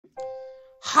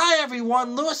Hi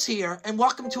everyone, Lewis here, and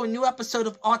welcome to a new episode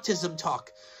of Autism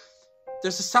Talk.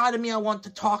 There's a side of me I want to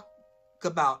talk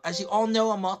about. As you all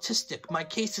know, I'm autistic. My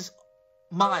case is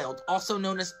mild, also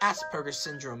known as Asperger's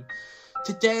syndrome.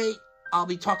 Today, I'll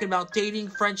be talking about dating,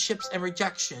 friendships, and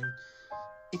rejection.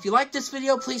 If you like this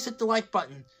video, please hit the like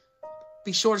button.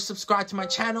 Be sure to subscribe to my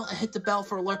channel and hit the bell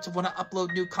for alerts of when I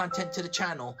upload new content to the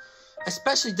channel,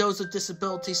 especially those with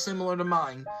disabilities similar to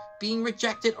mine. Being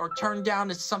rejected or turned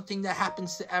down is something that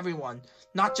happens to everyone,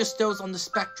 not just those on the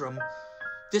spectrum.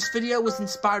 This video was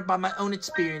inspired by my own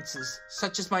experiences,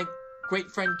 such as my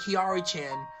great friend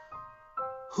Kirari-chan,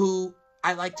 who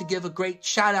I like to give a great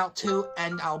shout out to,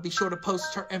 and I'll be sure to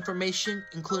post her information,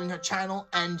 including her channel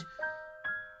and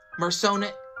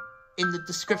Mermaid, in the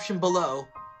description below.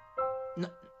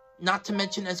 Not to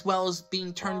mention, as well as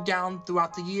being turned down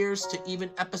throughout the years to even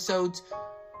episodes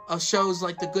of shows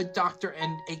like The Good Doctor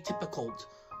and Atypical.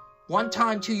 One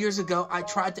time 2 years ago, I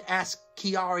tried to ask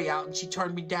Kirari out and she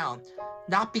turned me down.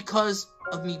 Not because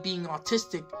of me being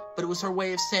autistic, but it was her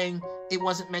way of saying it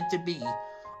wasn't meant to be.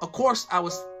 Of course, I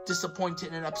was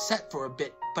disappointed and upset for a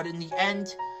bit, but in the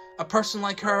end, a person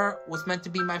like her was meant to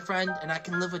be my friend, and I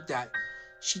can live with that.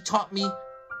 She taught me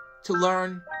to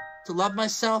learn to love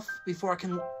myself before I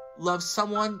can love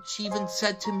someone. She even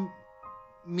said to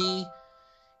me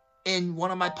in one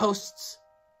of my posts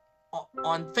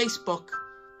on Facebook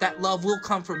that love will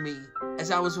come from me,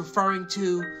 as I was referring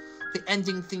to the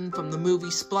ending theme from the movie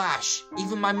Splash.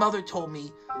 Even my mother told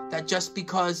me that just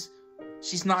because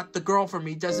she's not the girl for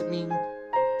me doesn't mean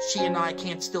she and I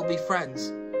can't still be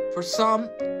friends. For some,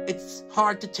 it's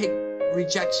hard to take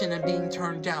rejection and being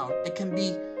turned down. It can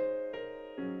be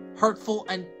hurtful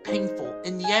and painful.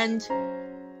 In the end,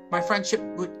 my friendship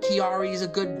with Kirari is a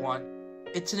good one.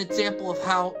 It's an example of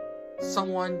how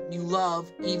someone you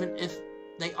love, even if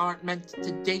they aren't meant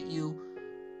to date you,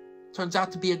 turns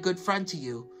out to be a good friend to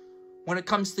you. When it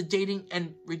comes to dating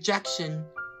and rejection,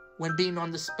 when being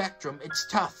on the spectrum, it's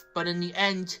tough, but in the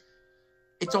end,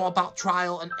 it's all about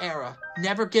trial and error.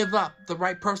 Never give up. The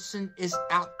right person is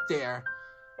out there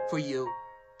for you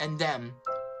and them.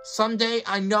 Someday,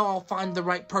 I know I'll find the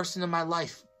right person in my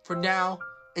life. For now,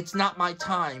 it's not my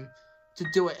time to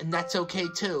do it, and that's okay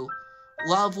too.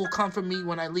 Love will come from me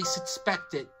when I least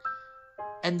expect it.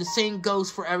 And the same goes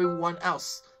for everyone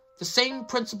else. The same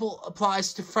principle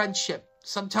applies to friendship.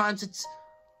 Sometimes it's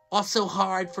also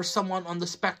hard for someone on the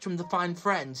spectrum to find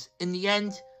friends. In the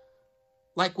end,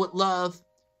 like with love,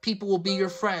 people will be your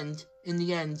friend. In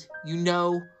the end, you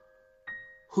know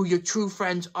who your true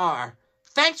friends are.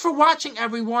 Thanks for watching,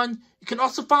 everyone. You can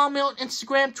also follow me on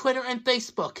Instagram, Twitter, and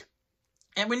Facebook.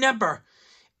 And remember,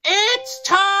 it's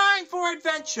time for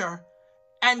adventure.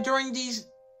 And during these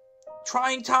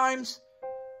trying times,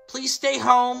 please stay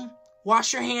home,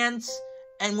 wash your hands,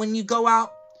 and when you go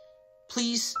out,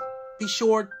 please be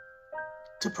sure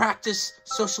to practice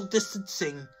social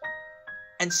distancing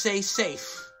and stay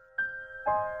safe.